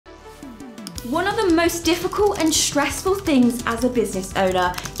One of the most difficult and stressful things as a business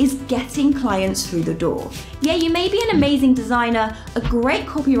owner is getting clients through the door. Yeah, you may be an amazing designer, a great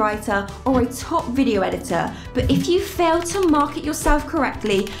copywriter, or a top video editor, but if you fail to market yourself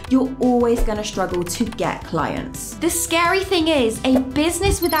correctly, you're always going to struggle to get clients. The scary thing is, a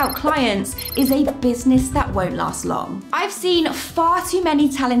business without clients is a business that won't last long. I've seen far too many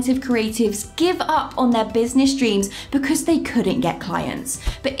talented creatives give up on their business dreams because they couldn't get clients.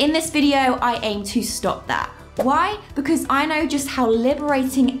 But in this video, I aim to stop that. Why? Because I know just how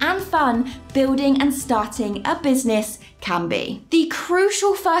liberating and fun building and starting a business can be. The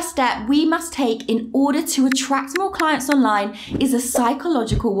crucial first step we must take in order to attract more clients online is a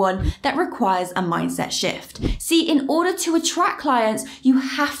psychological one that requires a mindset shift. See, in order to attract clients, you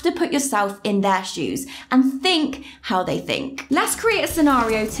have to put yourself in their shoes and think how they think. Let's create a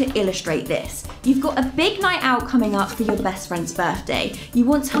scenario to illustrate this. You've got a big night out coming up for your best friend's birthday. You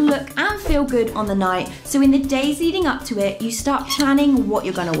want to look and feel good on the night, so in the days leading up to it, you start planning what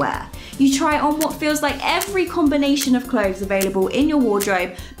you're gonna wear. You try on what feels like every combination of clothes available in your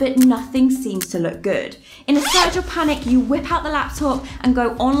wardrobe, but nothing seems to look good. In a surge of panic, you whip out the laptop and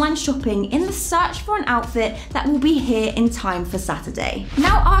go online shopping in the search for an outfit that will be here in time for Saturday.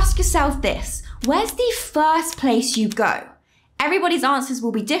 Now ask yourself this: where's the first place you go? Everybody's answers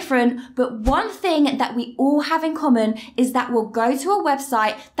will be different, but one thing that we all have in common is that we'll go to a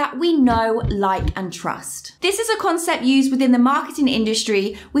website that we know, like, and trust. This is a concept used within the marketing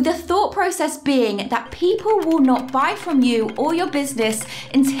industry, with the thought process being that people will not buy from you or your business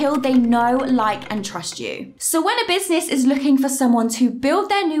until they know, like, and trust you. So when a business is looking for someone to build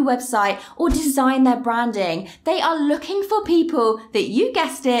their new website or design their branding, they are looking for people that, you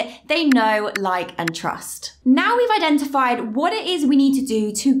guessed it, they know, like, and trust. Now we've identified what it is we need to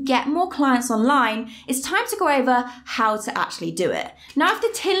do to get more clients online, it's time to go over how to actually do it. Now, if the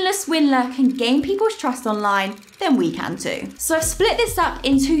Tinless Swindler can gain people's trust online, then we can too. So I've split this up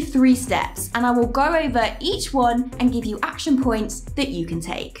into 3 steps, and I will go over each one and give you action points that you can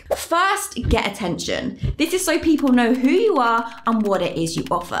take. First, get attention. This is so people know who you are and what it is you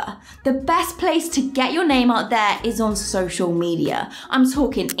offer. The best place to get your name out there is on social media. I'm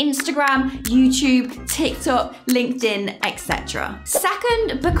talking Instagram, YouTube, TikTok, LinkedIn, etc.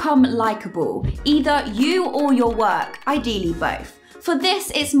 Second, become likable, either you or your work, ideally both. For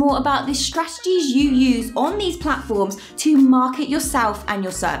this, it's more about the strategies you use on these platforms to market yourself and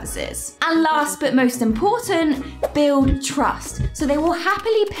your services. And last but most important, build trust, so they will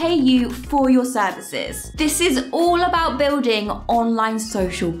happily pay you for your services. This is all about building online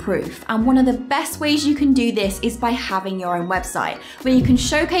social proof, and one of the best ways you can do this is by having your own website, where you can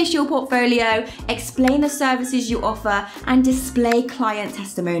showcase your portfolio, explain the services you offer, and display client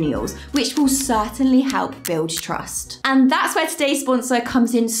testimonials, which will certainly help build trust. And that's where today's sponsor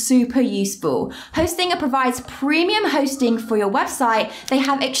comes in super useful. Hostinga provides premium hosting for your website. They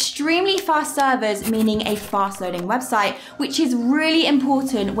have extremely fast servers, meaning a fast loading website, which is really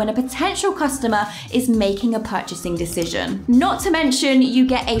important when a potential customer is making a purchasing decision. Not to mention, you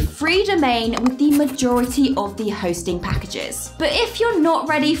get a free domain with the majority of the hosting packages. But if you're not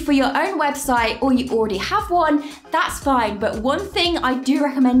ready for your own website, or you already have one, that's fine. But one thing I do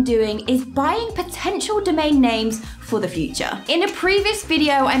recommend doing is buying potential domain names for the future. In a previous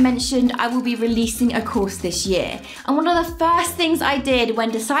video, I mentioned I will be releasing a course this year, and one of the first things I did when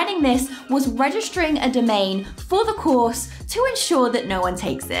deciding this was registering a domain for the course to ensure that no one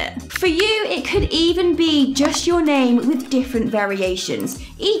takes it. For you, it could even be just your name with different variations,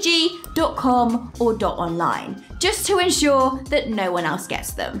 e.g. .com or .online, just to ensure that no one else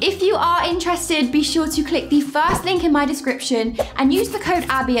gets them. If you are interested, be sure to click the first link in my description and use the code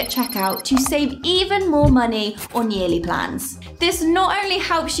Abby at checkout to save even more money on yearly plans. This not only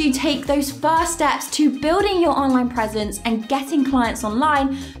helps you take those first steps to building your online presence and getting clients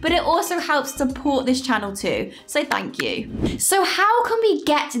online, but it also helps support this channel too, so thank you. So how can we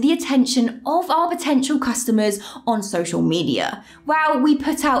get the attention of our potential customers on social media? Well, we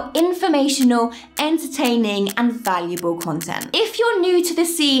put out informational, entertaining, and valuable content. If you're new to the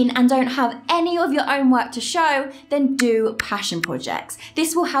scene and don't have any of your own work to show, then do passion projects.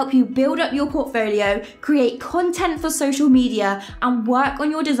 This will help you build up your portfolio, create content for social media, and work on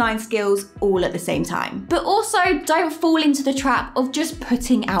your design skills all at the same time. But also, don't fall into the trap of just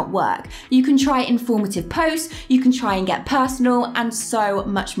putting out work. You can try informative posts, you can try and get personal, and so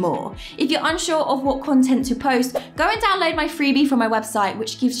much more. If you're unsure of what content to post, go and download my freebie from my website,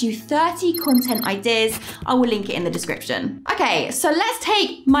 which gives you 30 content ideas. I will link it in the description. Okay, so let's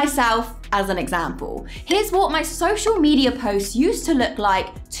take myself as an example. Here's what my social media posts used to look like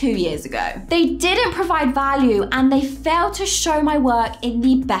 2 years ago. They didn't provide value and they failed to show my work in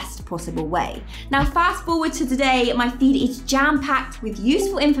the best possible way. Now fast forward to today, my feed is jam-packed with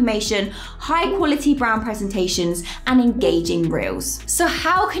useful information, high quality brand presentations, and engaging reels. So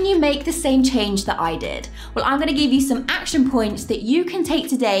how can you make the same change that I did? Well, I'm gonna give you some action points that you can take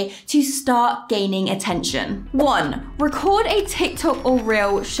today to start gaining attention. 1. Record a TikTok or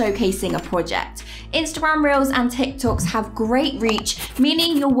reel showcasing a project. Instagram Reels and TikToks have great reach,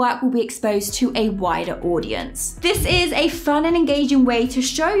 meaning your work will be exposed to a wider audience. This is a fun and engaging way to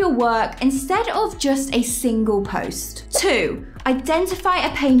show your work instead of just a single post. 2. Identify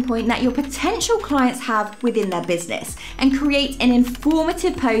a pain point that your potential clients have within their business and create an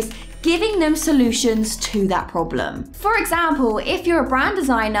informative post giving them solutions to that problem. For example, if you're a brand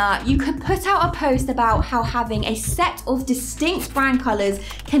designer, you could put out a post about how having a set of distinct brand colors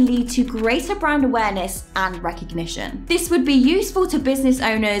can lead to greater brand awareness and recognition. This would be useful to business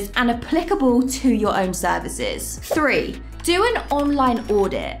owners and applicable to your own services. 3. Do an online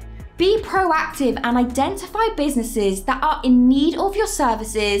audit. Be proactive and identify businesses that are in need of your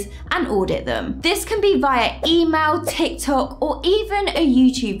services and audit them. This can be via email, TikTok, or even a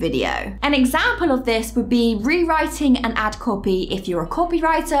YouTube video. An example of this would be rewriting an ad copy if you're a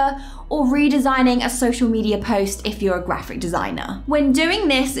copywriter, or redesigning a social media post if you're a graphic designer. When doing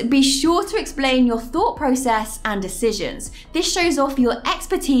this, be sure to explain your thought process and decisions. This shows off your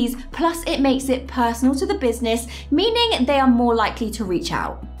expertise, plus it makes it personal to the business, meaning they are more likely to reach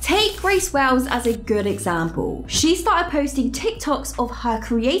out. Take Grace Wells as a good example. She started posting TikToks of her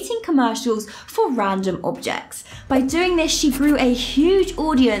creating commercials for random objects. By doing this, she grew a huge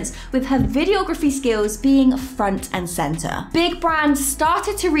audience with her videography skills being front and center. Big brands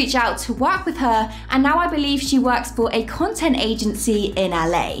started to reach out to work with her, and now I believe she works for a content agency in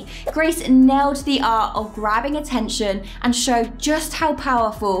LA. Grace nailed the art of grabbing attention and showed just how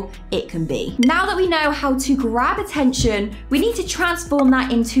powerful it can be. Now that we know how to grab attention, we need to transform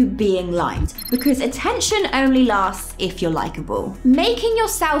that into being liked, because attention only lasts if you're likable. Making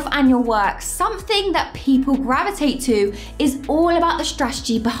yourself and your work something that people gravitate to is all about the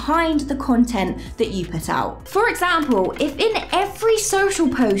strategy behind the content that you put out. For example, if in every social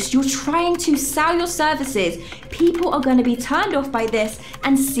post you're trying to sell your services, people are going to be turned off by this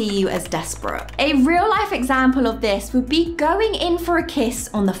and see you as desperate. A real life example of this would be going in for a kiss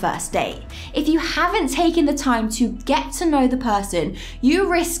on the first date. If you haven't taken the time to get to know the person, you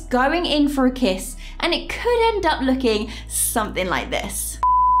risk going in for a kiss and it could end up looking something like this.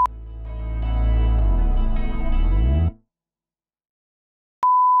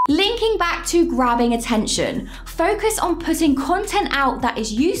 Linking back to grabbing attention, focus on putting content out that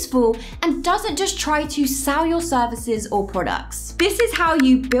is useful and doesn't just try to sell your services or products. This is how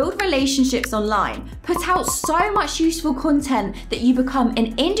you build relationships online. Put out so much useful content that you become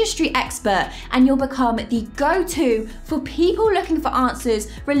an industry expert and you'll become the go-to for people looking for answers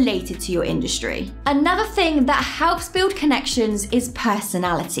related to your industry. Another thing that helps build connections is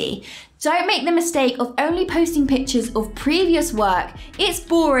personality. Don't make the mistake of only posting pictures of previous work. It's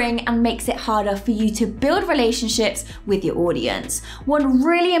boring and makes it harder for you to build relationships with your audience. One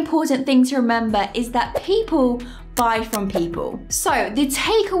really important thing to remember is that people buy from people. So the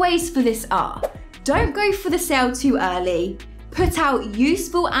takeaways for this are: don't go for the sale too early, put out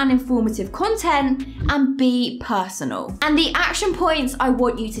useful and informative content, and be personal. And the action points I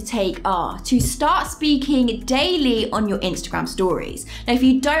want you to take are to start speaking daily on your Instagram stories. Now, if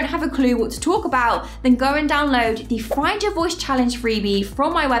you don't have a clue what to talk about, then go and download the Find Your Voice Challenge freebie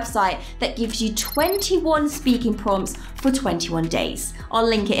from my website that gives you 21 speaking prompts for 21 days. I'll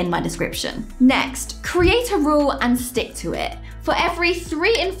link it in my description. Next, create a rule and stick to it. For every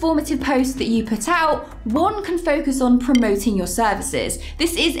 3 informative posts that you put out, 1 can focus on promoting your services.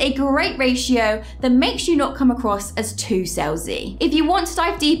 This is a great ratio that makes you not come across as too salesy. If you want to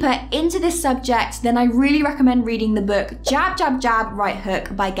dive deeper into this subject, then I really recommend reading the book Jab, Jab, Jab, Right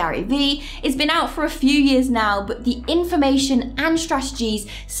Hook by Gary Vee. It's been out for a few years now, but the information and strategies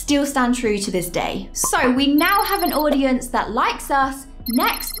still stand true to this day. So we now have an audience that likes us.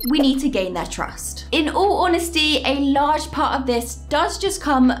 Next, we need to gain their trust. In all honesty, a large part of this does just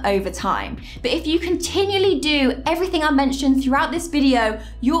come over time. But if you continually do everything I mentioned throughout this video,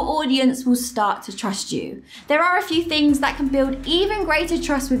 your audience will start to trust you. There are a few things that can build even greater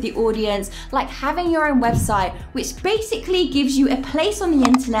trust with the audience, like having your own website, which basically gives you a place on the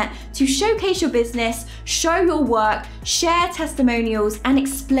internet to showcase your business, show your work, share testimonials, and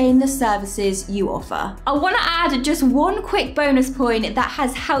explain the services you offer. I want to add just one quick bonus point that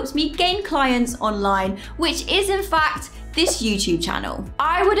has helped me gain clients online, which is in fact this YouTube channel.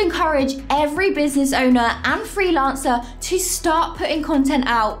 I would encourage every business owner and freelancer to start putting content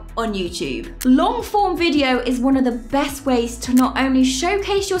out on YouTube. Long form video is one of the best ways to not only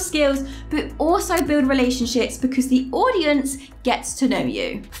showcase your skills, but also build relationships because the audience gets to know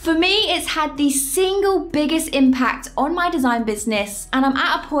you. For me, it's had the single biggest impact on my design business, and I'm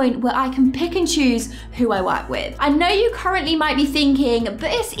at a point where I can pick and choose who I work with. I know you currently might be thinking,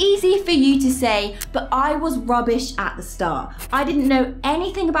 but it's easy for you to say, but I was rubbish at the start. I didn't know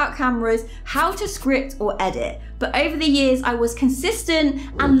anything about cameras, how to script or edit. But over the years, I was consistent,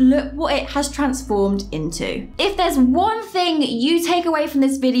 and look what it has transformed into. If there's one thing you take away from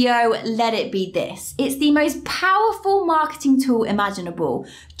this video, let it be this. It's the most powerful marketing tool imaginable.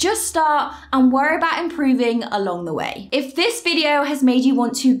 Just start and worry about improving along the way. If this video has made you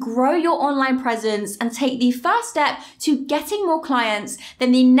want to grow your online presence and take the first step to getting more clients,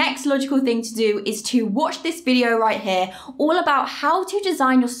 then the next logical thing to do is to watch this video right here, all about how to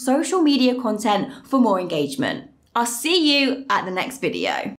design your social media content for more engagement. I'll see you at the next video.